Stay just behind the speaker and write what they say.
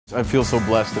I feel so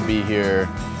blessed to be here,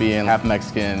 being half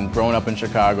Mexican, growing up in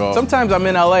Chicago. Sometimes I'm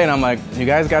in LA and I'm like, you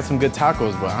guys got some good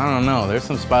tacos, but I don't know, there's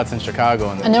some spots in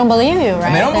Chicago. And they don't believe you,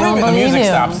 right? And they don't believe it. The music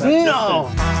stops. No!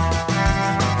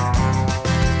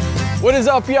 What is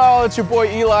up, y'all? It's your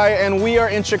boy Eli, and we are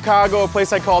in Chicago, a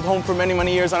place I called home for many,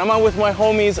 many years. And I'm out with my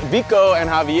homies, Vico and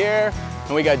Javier.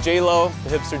 And we got J-Lo,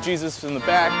 the hipster Jesus, in the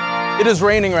back. It is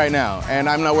raining right now, and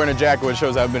I'm not wearing a jacket, which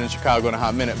shows I've been in Chicago in a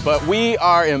hot minute. But we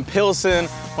are in Pilsen,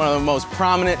 one of the most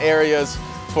prominent areas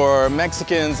for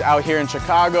Mexicans out here in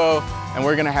Chicago. And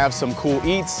we're gonna have some cool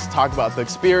eats, talk about the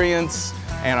experience.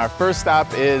 And our first stop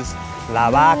is La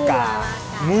Vaca.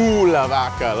 La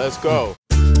Vaca, let's go.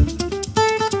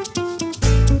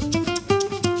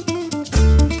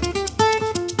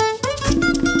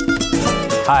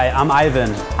 Hi, I'm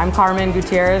Ivan. I'm Carmen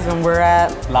Gutierrez, and we're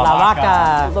at La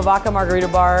Vaca. The Vaca Margarita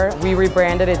Bar. We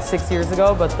rebranded it 6 years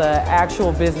ago, but the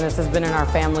actual business has been in our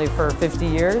family for 50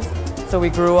 years. So we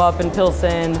grew up in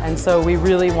Pilsen, and so we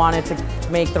really wanted to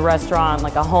make the restaurant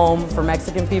like a home for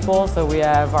Mexican people. So we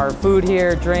have our food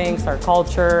here, drinks, our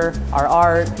culture, our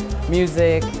art,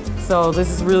 music. So this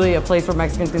is really a place where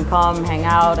Mexicans can come, hang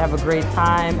out, have a great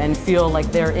time, and feel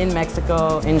like they're in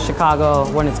Mexico, in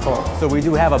Chicago, when it's cold. So we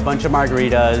do have a bunch of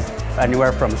margaritas,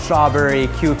 anywhere from strawberry,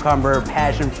 cucumber,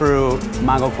 passion fruit,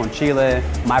 mango con chile.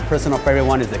 My personal favorite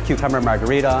one is the cucumber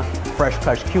margarita, fresh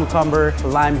crushed cucumber,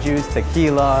 lime juice,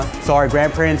 tequila. So our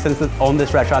grandparents owned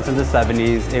this restaurant since the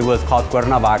 70s. It was called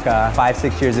Cuernavaca.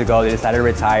 5-6 years ago, they decided to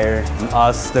retire. And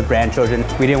us, the grandchildren,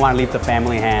 we didn't want to leave the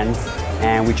family hands.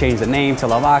 And we changed the name to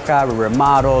La Vaca, we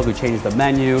remodeled, we changed the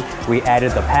menu, we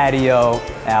added the patio.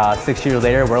 6 years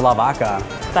later, we're La Vaca.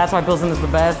 That's why Pilsen is the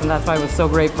best, and that's why it was so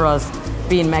great for us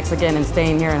being Mexican and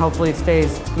staying here, and hopefully it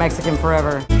stays Mexican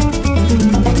forever.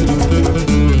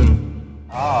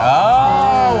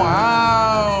 Oh,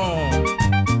 wow!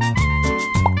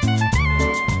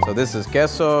 So this is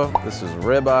queso, this is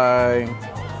ribeye.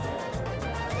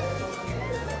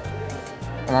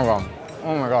 Oh my God.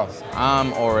 Oh my gosh,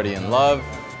 I'm already in love.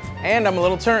 And I'm a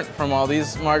little turnt from all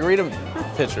these margarita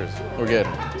pictures we're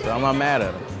getting. So I'm not mad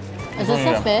at them. Is this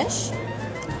a fish?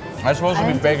 It's supposed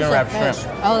to be bacon wrapped shrimp.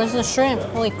 Oh, this is a shrimp.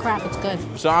 Holy crap, it's good.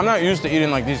 So I'm not used to eating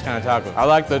like these kind of tacos. I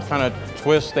like the kind of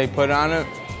twist they put on it.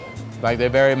 Like they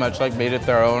very much like made it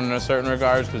their own in a certain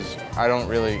regards, because I don't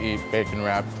really eat bacon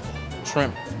wrapped,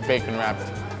 shrimp bacon wrapped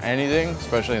anything,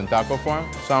 especially in taco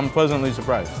form. So I'm pleasantly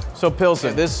surprised. So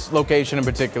Pilsen, this location in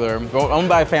particular, owned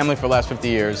by a family for the last 50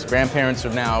 years. Grandparents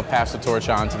have now passed the torch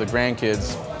on to the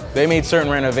grandkids. They made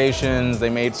certain renovations, they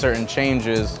made certain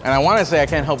changes. And I want to say I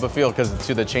can't help but feel, because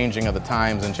to the changing of the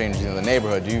times and changing of the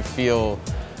neighborhood, do you feel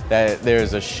that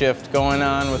there's a shift going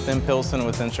on within Pilsen,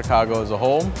 within Chicago as a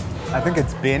whole? I think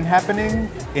it's been happening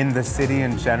in the city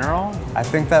in general. I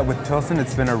think that with Pilsen,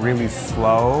 it's been a really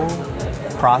slow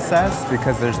process,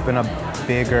 because there's been a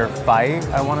bigger fight,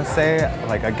 I want to say,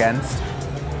 like against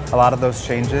a lot of those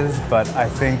changes. But I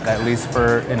think, at least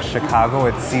in Chicago,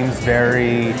 it seems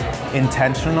very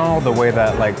intentional the way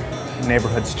that like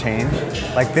neighborhoods change.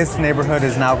 Like this neighborhood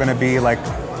is now going to be like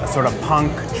a sort of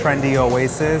punk, trendy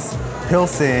oasis.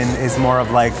 Pilsen is more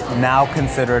of like now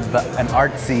considered an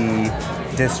artsy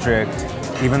district,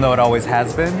 even though it always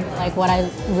has been. Like what I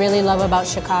really love about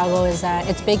Chicago is that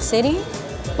it's big city,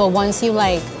 but once you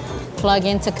like plug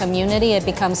into community, it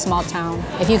becomes small town.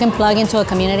 If you can plug into a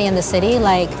community in the city,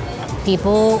 like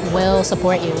people will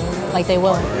support you, like they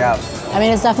will. Yeah. I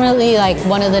mean, it's definitely like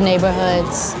one of the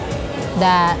neighborhoods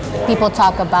that people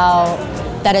talk about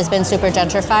that has been super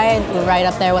gentrified, right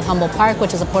up there with Humboldt Park,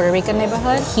 which is a Puerto Rican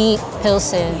neighborhood. Keep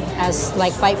Pilsen as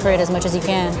like fight for it as much as you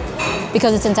can,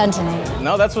 because it's intentional.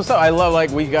 No, that's what's up. I love like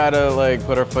we gotta like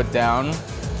put our foot down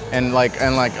and like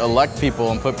elect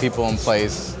people and put people in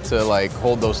place to like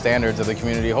hold those standards that the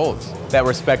community holds. That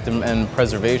respect and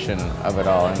preservation of it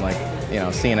all, and like, you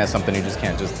know, seeing it as something you just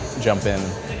can't just jump in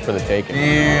for the taking.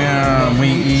 Damn, we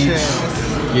each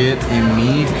get a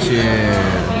meat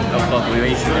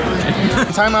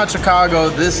Time Out Chicago,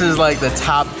 this is like the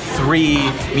top 3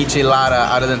 michelada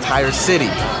out of the entire city.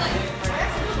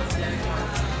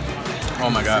 Oh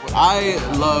my God. I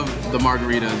love the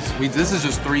margaritas. This is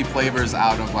just 3 flavors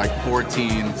out of like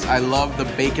 14. I love the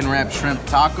bacon wrapped shrimp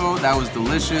taco. That was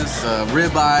delicious.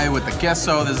 Ribeye with the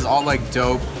queso. This is all like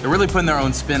dope. They're really putting their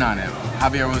own spin on it.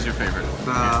 Javier, what was your favorite?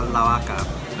 La Vaca.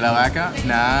 La Vaca?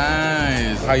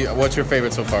 Nice. What's your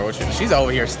favorite so far? She's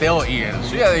over here still eating.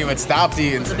 She hasn't even stopped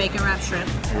eating. The bacon wrapped shrimp.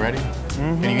 You ready?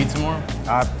 Mm-hmm. Can you eat some more?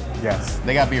 Yes.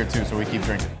 They got beer too, so we keep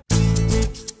drinking.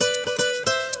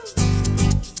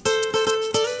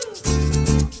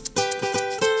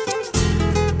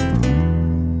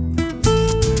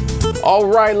 All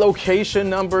right, location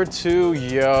number 2,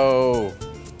 yo.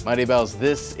 Maribel's,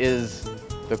 this is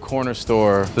the corner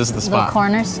store. This is the spot. The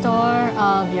corner store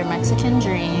of your Mexican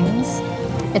dreams.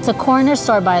 It's a corner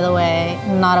store, by the way,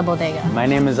 not a bodega. My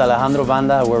name is Alejandro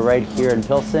Banda. We're right here in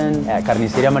Pilsen at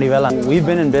Carniceria Maribel. We've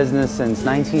been in business since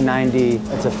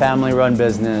 1990. It's a family-run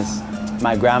business.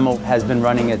 My grandma has been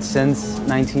running it since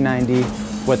 1990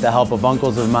 with the help of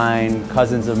uncles of mine,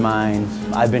 cousins of mine.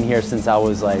 I've been here since I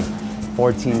was like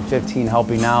 14, 15,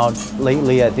 helping out.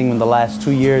 Lately, I think in the last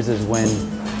 2 years is when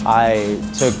I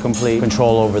took complete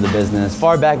control over the business.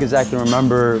 Far back as I can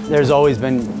remember, there's always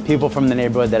been people from the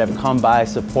neighborhood that have come by,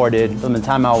 supported. From the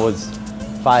time I was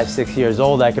 5, 6 years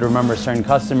old, I could remember certain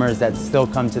customers that still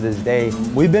come to this day.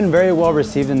 We've been very well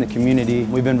received in the community.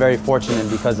 We've been very fortunate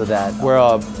because of that. We're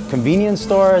a convenience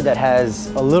store that has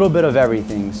a little bit of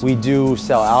everything. We do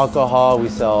sell alcohol, we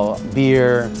sell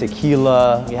beer,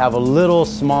 tequila. We have a little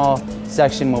small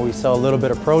section where we sell a little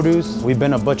bit of produce. We've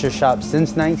been a butcher shop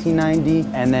since 1990,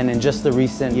 and then in just the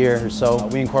recent year or so,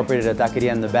 we incorporated a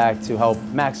taqueria in the back to help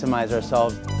maximize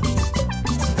ourselves.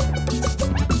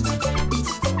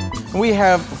 We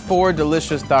have 4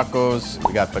 delicious tacos.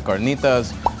 We got the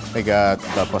carnitas, we got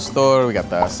the pastor, we got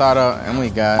the asada, and we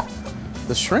got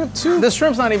the shrimp too. The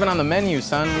shrimp's not even on the menu,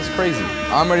 son. It's crazy.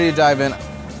 I'm ready to dive in.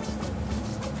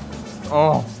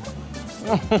 Oh.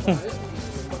 Oh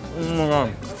my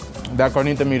God. That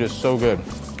carnita meat is so good.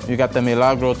 You got the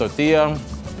Milagro tortilla,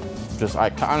 just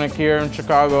iconic here in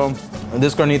Chicago. And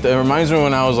this carnita, it reminds me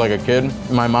when I was like a kid,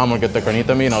 my mom would get the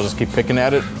carnita meat and I'll just keep picking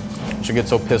at it. She'd get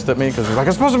so pissed at me because it's like,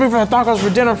 it's supposed to be for the tacos for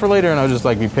dinner for later. And I'll just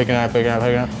like be picking at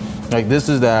it. Like this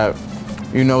is that,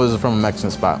 you know this is from a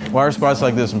Mexican spot. Why are spots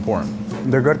like this important?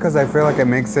 They're good because I feel like it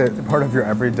makes it part of your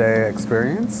everyday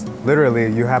experience.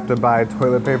 Literally, you have to buy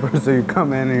toilet paper, so you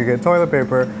come in and you get toilet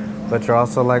paper, but you're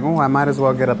also like, oh, I might as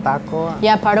well get a taco.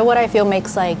 Yeah, part of what I feel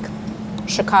makes like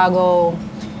Chicago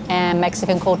and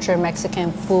Mexican culture,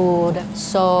 Mexican food,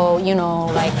 so, you know,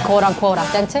 like quote unquote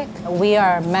authentic. We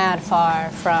are mad far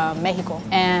from Mexico.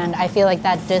 And I feel like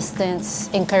that distance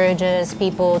encourages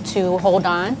people to hold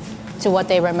on to what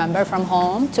they remember from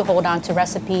home, to hold on to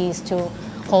recipes, to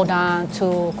hold on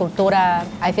to cultura.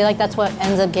 I feel like that's what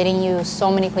ends up getting you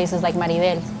so many places like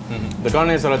Maribel. The carne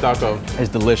asada taco is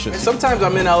delicious. Sometimes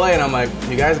I'm in LA and I'm like,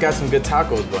 you guys got some good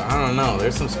tacos, but I don't know.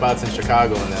 There's some spots in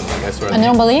Chicago and then like I swear. And they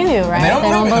don't believe you, right? They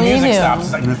don't believe you.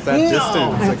 It's like that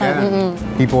distance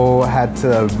again. People had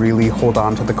to really hold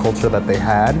on to the culture that they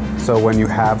had. So when you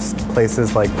have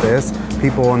places like this,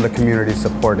 people in the community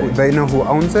support it. They know who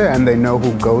owns it and they know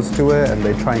who goes to it and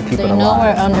they try and keep it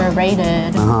alive. They know we're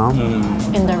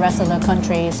underrated in the rest of the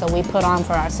country, so we put on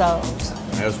for ourselves.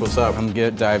 That's what's up. I'm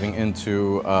diving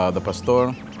into the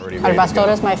pastor. El pastor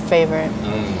is my favorite.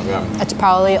 Yeah. It's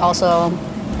probably also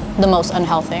the most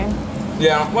unhealthy.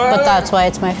 Yeah. Well, but that's why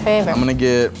it's my favorite. I'm gonna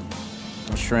get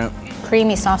shrimp.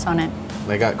 Creamy sauce on it.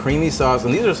 They got creamy sauce,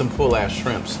 and these are some full-ass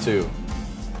shrimps too.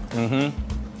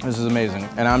 This is amazing.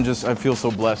 And I feel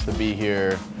so blessed to be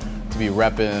here, to be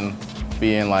repping,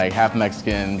 being like half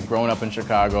Mexican, growing up in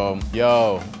Chicago.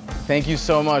 Yo. Thank you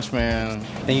so much, man.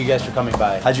 Thank you guys for coming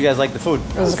by. How'd you guys like the food?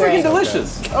 It was freaking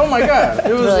delicious. Oh my God,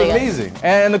 it was really amazing.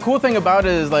 And the cool thing about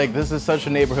it is like, this is such a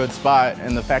neighborhood spot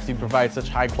and the fact you provide such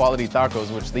high quality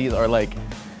tacos, which these are like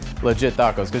legit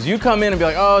tacos. Because you come in and be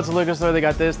like, oh, it's a liquor store, they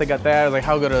got this, they got that. Like,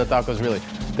 how good are the tacos really?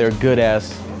 They're good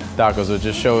ass tacos. It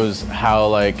just shows how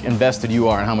like invested you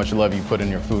are and how much love you put in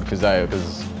your food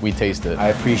because we taste it. I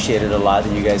appreciate it a lot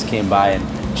that you guys came by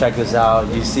and checked us out.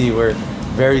 You see, we're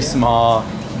very small,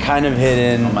 kind of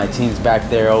hidden. My team's back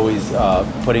there always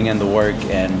putting in the work,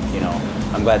 and you know,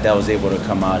 I'm glad that was able to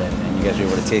come out and you guys were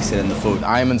able to taste it in the food.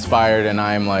 I'm inspired and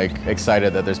I'm like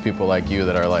excited that there's people like you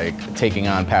that are like taking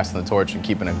on, passing the torch and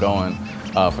keeping it going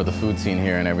for the food scene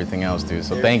here and everything else, dude.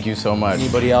 So thank you so much.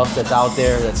 Anybody else that's out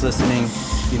there that's listening,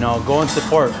 you know, go and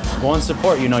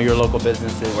support, you know, your local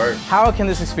businesses. How can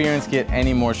this experience get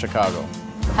any more Chicago?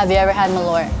 Have you ever had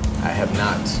Malort? I have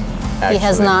not. He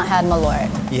has not had Malort.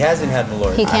 He hasn't had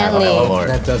Malort. He can't leave.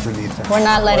 That doesn't need to. We're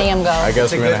not letting him go. I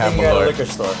guess we're gonna have Malort. Liquor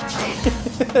store.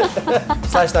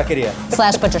 Slash taqueria.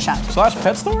 Slash butcher shop. Slash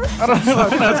pet store? I don't know.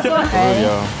 Ready?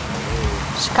 Yo.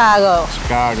 Chicago.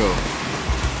 Chicago.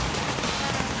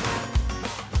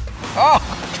 Oh,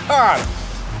 God.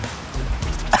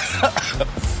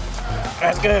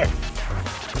 That's good.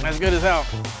 That's good as hell.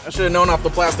 I should have known off the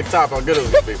plastic top how good it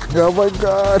was gonna be. Oh my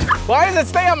God. Why does it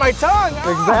stay on my tongue?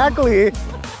 Oh. Exactly.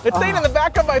 It stayed in the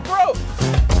back of my throat.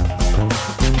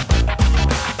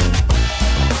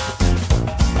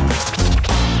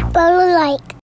 Follow, like.